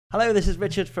Hello, this is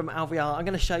Richard from AlVR. I'm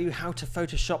going to show you how to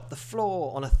Photoshop the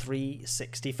floor on a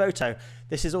 360 photo.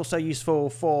 This is also useful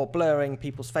for blurring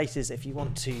people's faces if you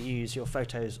want to use your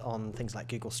photos on things like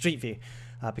Google Street View,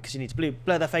 because you need to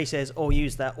blur their faces or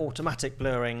use their automatic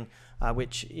blurring,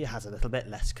 which has a little bit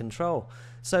less control.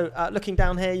 So looking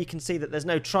down here, you can see that there's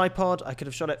no tripod. I could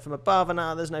have shot it from above, and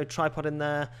now there's no tripod in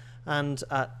there, and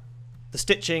the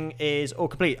stitching is all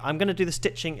complete. I'm going to do the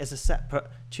stitching as a separate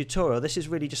tutorial. This is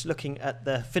really just looking at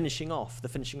the finishing off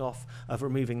of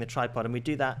removing the tripod, and we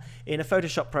do that in a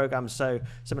Photoshop program. So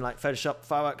something like Photoshop,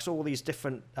 Fireworks, all these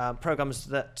different programs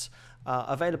that are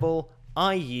available.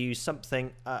 I use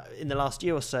something in the last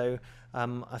year or so.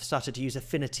 I've started to use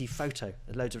Affinity Photo.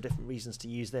 There's loads of different reasons to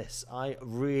use this. I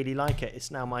really like it.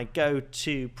 It's now my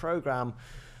go-to program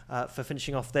for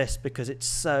finishing off this because it's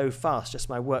so fast. Just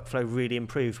my workflow really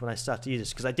improved when I started to use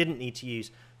this, because I didn't need to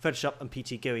use Photoshop and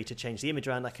PTGui to change the image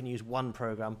around. I can use one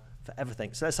program for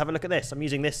everything. So let's have a look at this. I'm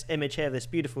using this image here, this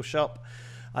beautiful shop.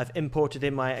 I've imported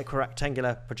in my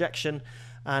rectangular projection,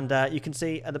 and you can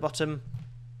see at the bottom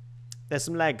there's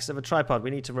some legs of a tripod. We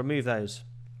need to remove those.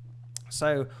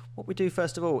 So what we do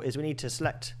first of all is we need to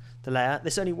select the layer.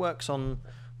 This only works on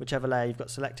whichever layer you've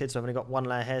got selected, so I've only got one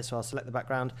layer here, so I'll select the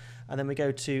background, and then we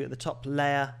go to the top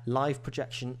layer, live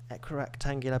projection,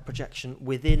 rectangular projection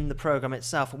within the program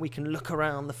itself, and we can look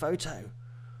around the photo.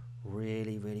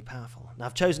 Really, really powerful. Now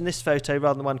I've chosen this photo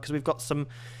rather than one because we've got some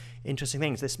interesting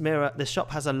things. This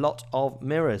shop has a lot of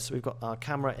mirrors. We've got our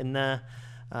camera in there,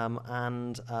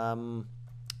 and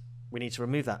we need to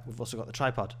remove that. We've also got the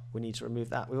tripod. We need to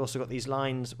remove that. We've also got these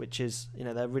lines, which is,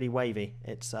 they're really wavy.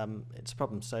 It's a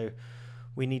problem. So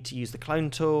we need to use the clone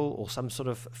tool or some sort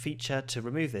of feature to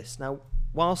remove this. Now,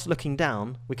 whilst looking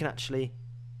down, we can actually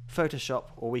Photoshop,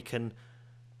 or we can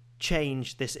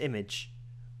change this image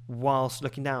whilst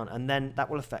looking down, and then that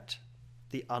will affect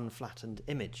the unflattened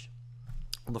image,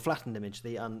 or the flattened image,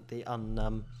 the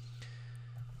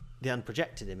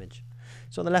unprojected image.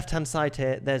 So on the left-hand side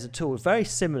here, there's a tool very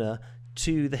similar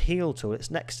to the heal tool.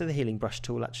 It's next to the healing brush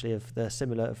tool, actually, of the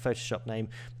similar Photoshop name.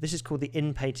 This is called the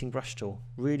in-painting brush tool.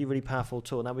 Really, really powerful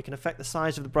tool. Now we can affect the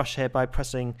size of the brush here by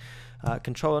pressing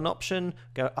Control and Option,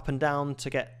 go up and down to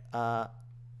get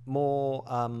more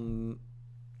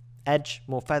edge,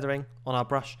 more feathering on our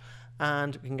brush,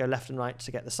 and we can go left and right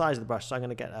to get the size of the brush. So I'm going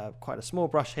to get quite a small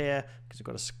brush here because we've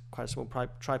got quite a small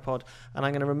tripod, and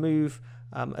I'm going to remove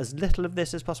as little of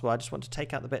this as possible. I just want to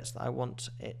take out the bits that I want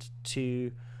it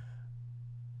to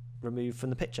remove from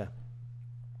the picture.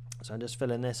 So I'm just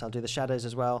filling this. I'll do the shadows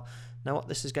as well. Now what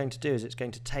this is going to do is it's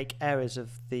going to take areas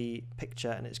of the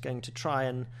picture and it's going to try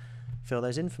and fill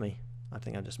those in for me. I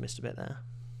think I just missed a bit there.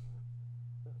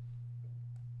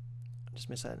 I just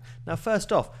missed that. Now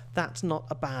first off, that's not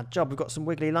a bad job. We've got some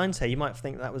wiggly lines here. You might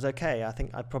think that was okay. I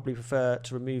think I'd probably prefer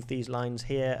to remove these lines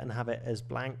here and have it as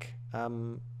blank,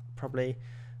 probably.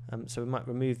 So we might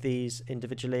remove these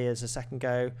individually as a second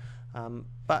go,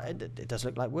 but it does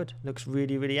look like wood. It looks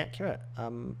really, really accurate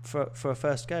for a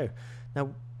first go.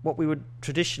 Now what we would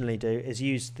traditionally do is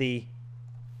use the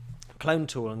clone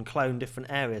tool and clone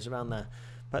different areas around there,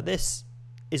 but this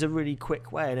is a really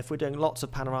quick way, and if we're doing lots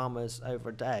of panoramas over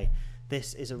a day,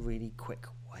 this is a really quick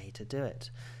way to do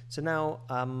it. So now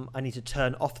I need to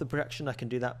turn off the projection. I can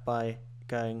do that by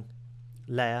going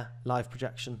Layer, Live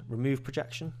Projection, Remove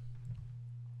Projection.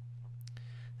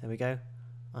 There we go.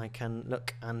 I can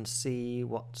look and see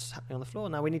what's happening on the floor.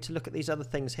 Now we need to look at these other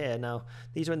things here. Now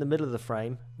these are in the middle of the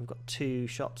frame. We've got two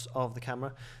shots of the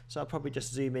camera, so I'll probably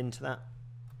just zoom into that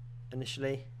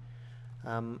initially.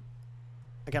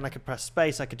 Again, I could press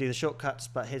space, I could do the shortcuts,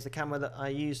 but here's the camera that I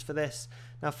used for this.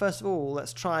 Now first of all,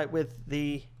 let's try it with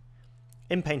the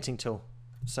in-painting tool.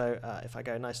 So if I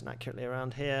go nice and accurately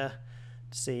around here,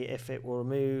 see if it will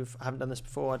remove. I haven't done this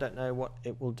before, I don't know what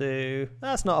it will do.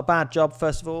 That's not a bad job,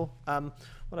 first of all.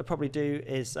 What I'd probably do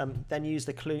is then use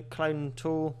the clone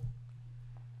tool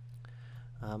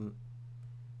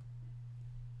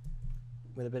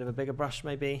with a bit of a bigger brush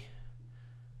maybe.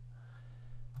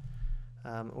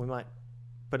 We might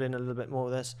put in a little bit more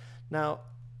of this. Now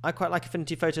I quite like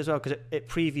Affinity Photo as well because it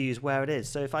previews where it is.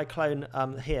 So if I clone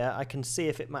here, I can see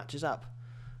if it matches up,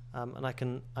 and I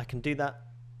can do that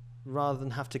rather than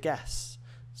have to guess.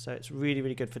 So it's really,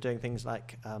 really good for doing things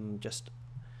like I'm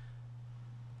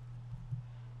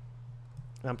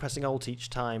pressing Alt each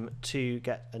time to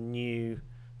get a new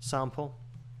sample,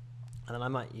 and then I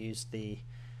might use the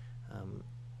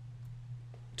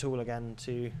tool again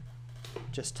to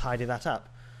just tidy that up.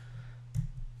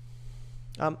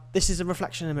 This is a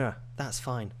reflection in a mirror. That's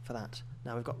fine for that.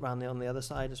 Now we've got round on the other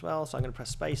side as well, so I'm going to press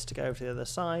space to go over to the other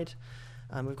side,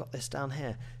 and we've got this down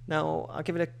here. Now I'll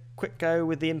give it a quick go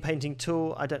with the in-painting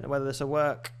tool. I don't know whether this will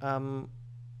work.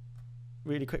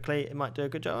 Really quickly, it might do a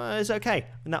good job. It's okay,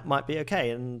 and that might be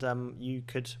okay, and you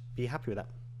could be happy with that.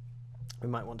 We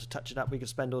might want to touch it up. We could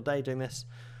spend all day doing this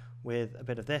with a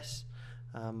bit of this.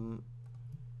 It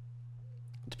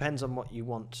depends on what you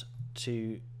want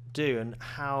to do and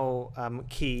how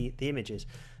key the image is.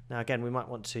 Now again, we might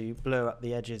want to blur up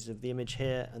the edges of the image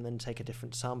here and then take a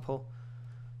different sample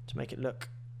to make it look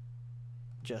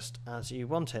just as you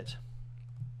want it.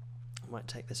 I might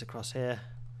take this across here.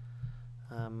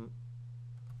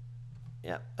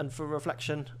 Yeah, and for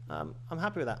reflection, I'm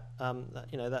happy with that.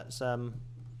 You know, that's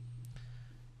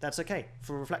okay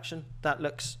for reflection. That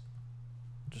looks.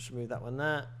 Just remove that one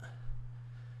there.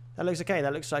 That looks okay.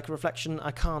 That looks like a reflection. I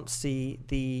can't see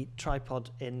the tripod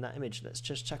in that image. Let's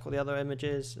just check all the other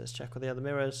images. Let's check all the other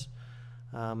mirrors.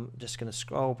 Just going to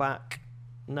scroll back.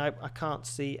 Nope, I can't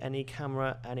see any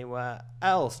camera anywhere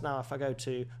else. Now, if I go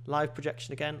to live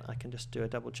projection again, I can just do a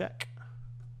double check.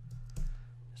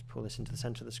 Just pull this into the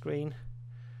center of the screen.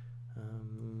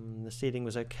 The ceiling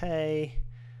was okay.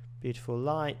 Beautiful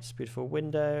lights, beautiful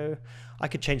window. I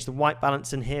could change the white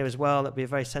balance in here as well. That'd be a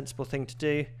very sensible thing to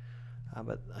do.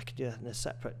 But I could do that in a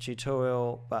separate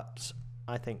tutorial. But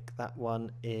I think that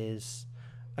one is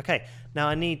okay. Now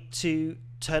I need to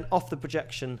turn off the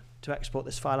projection to export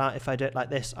this file out. If I do it like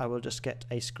this, I will just get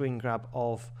a screen grab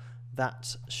of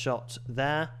that shot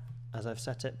there as I've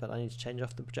set it. But I need to change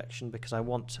off the projection because I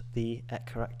want the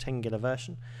rectangular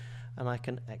version. And I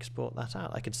can export that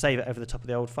out. I could save it over the top of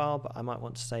the old file, but I might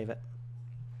want to save it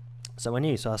somewhere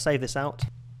new. So I'll save this out.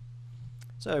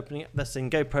 So opening up this in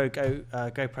GoPro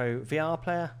VR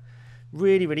player,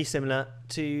 really similar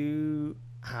to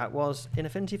how it was in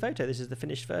Affinity Photo. This is the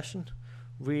finished version.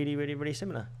 Really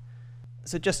similar.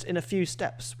 So just in a few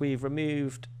steps, we've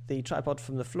removed the tripod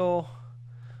from the floor,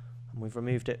 and we've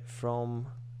removed it from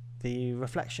the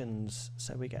reflections.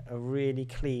 So we get a really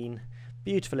clean,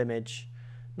 beautiful image.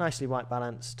 Nicely white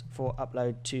balanced for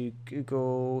upload to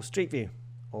Google Street View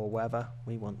or wherever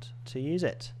we want to use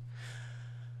it.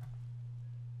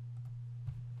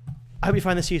 I hope you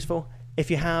find this useful.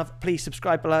 If you have, please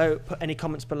subscribe below, put any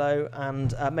comments below,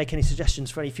 and make any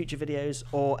suggestions for any future videos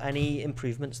or any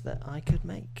improvements that I could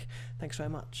make. Thanks very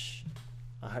much.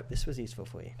 I hope this was useful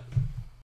for you.